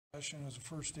discussion. It was the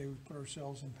first day we put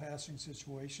ourselves in passing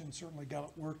situation. Certainly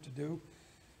got work to do.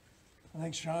 I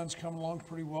think Sean's coming along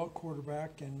pretty well at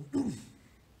quarterback, and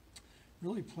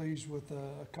really pleased with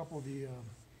a couple of the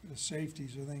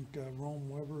safeties. I think Rome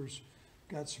Weber's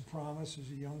got some promise as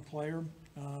a young player.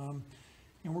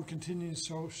 And we're continuing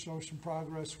to show some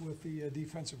progress with the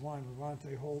defensive line.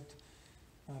 Levante Holt,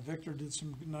 Victor did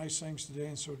some nice things today,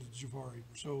 and so did Javari.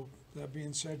 So that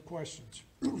being said, questions?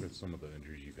 With some of the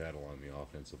injuries you've had along the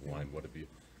offensive line, what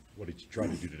did you try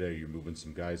to do today? You're moving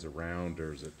some guys around,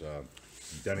 or is it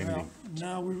you done anything?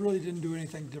 No, we really didn't do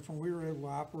anything different. We were able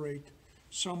to operate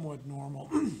somewhat normal.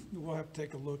 We'll have to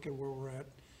take a look at where we're at,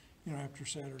 after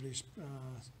Saturday's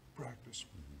practice.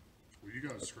 Will you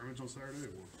guys scrimmage on Saturday?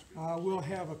 Or we'll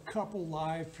have a couple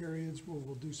live periods where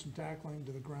we'll do some tackling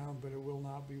to the ground, but it will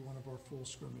not be one of our full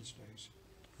scrimmage days.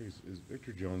 Is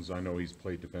Victor Jones? I know he's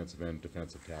played defensive end,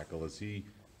 defensive tackle. Is he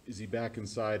back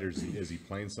inside, or is he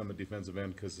playing some at defensive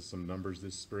end because of some numbers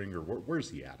this spring, or where's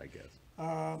he at? I guess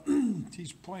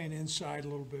He's playing inside a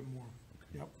little bit more.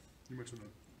 Okay. Yep. You mentioned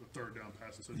the third down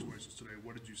passing situations today.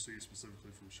 What did you see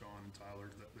specifically from Sean and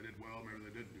Tyler that they did well? Maybe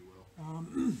they didn't do well.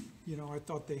 I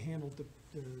thought they handled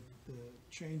the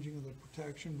changing of the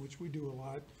protection, which we do a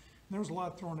lot. And there was a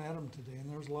lot thrown at them today, and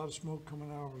there was a lot of smoke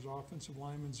coming out of his offensive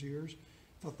linemen's ears.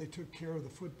 Thought they took care of the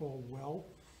football well.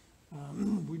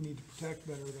 We need to protect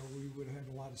better, though. We would have had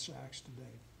a lot of sacks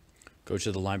today. Coach,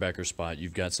 at the linebacker spot,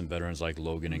 you've got some veterans like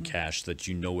Logan and Cash that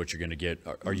you know what you're going to get.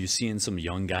 Are you seeing some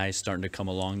young guys starting to come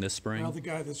along this spring? Well, the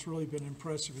guy that's really been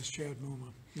impressive is Chad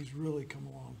Muma. He's really come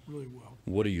along really well.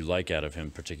 What do you like out of him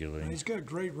particularly? He's got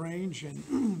great range,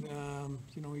 and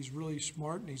he's really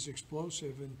smart and he's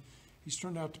explosive, and he's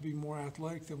turned out to be more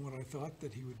athletic than what I thought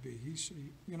that he would be.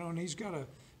 And he's got a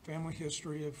family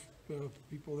history of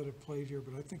people that have played here,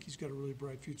 but I think he's got a really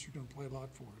bright future. Going to play a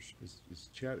lot for us. Is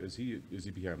Chad? Is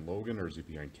he behind Logan, or is he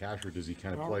behind Cash, or does he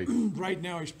kind of play? Right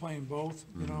now, he's playing both.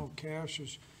 Cash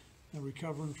is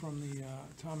recovering from the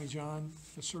Tommy John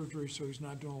surgery, so he's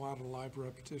not doing a lot of live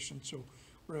repetition. So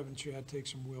we're having Chad take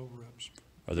some wheel reps.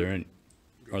 Are there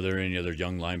any other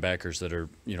young linebackers that are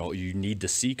you need to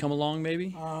see come along?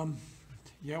 Maybe.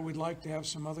 Yeah, we'd like to have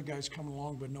some other guys come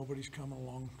along, but nobody's coming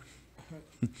along.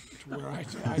 To where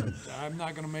I'm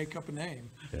not going to make up a name.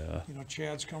 Yeah.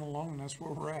 Chad's coming along, and that's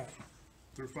where we're at.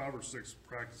 Through 5 or 6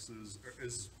 practices,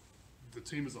 is the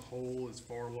team as a whole as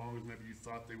far along as maybe you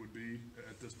thought they would be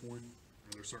at this point?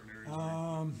 Are there certain areas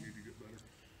where you need to get better?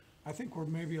 I think we're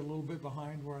maybe a little bit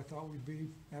behind where I thought we'd be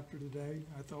after today.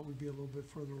 I thought we'd be a little bit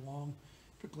further along,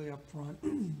 particularly up front.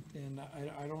 And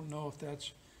I don't know if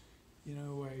that's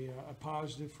a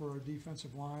positive for our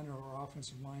defensive line, or our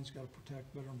offensive line's got to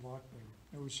protect better and block better.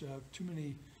 There was too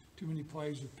many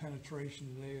plays with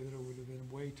penetration today that it would have been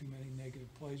way too many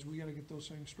negative plays. We got to get those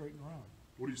things straightened around.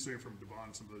 What are you seeing from Devon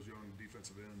and some of those young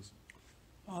defensive ends?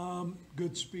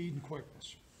 Good speed and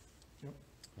quickness. Yep.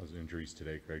 How's injuries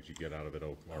today, Craig? Did you get out of it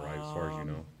all right, as far as you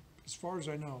know? As far as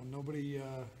I know,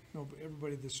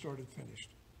 everybody that started finished.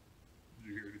 Did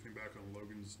you hear anything back on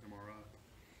Logan's MRI?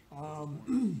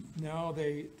 No,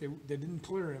 they didn't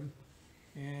clear him,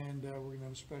 and we're going to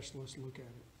have a specialist look at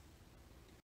it.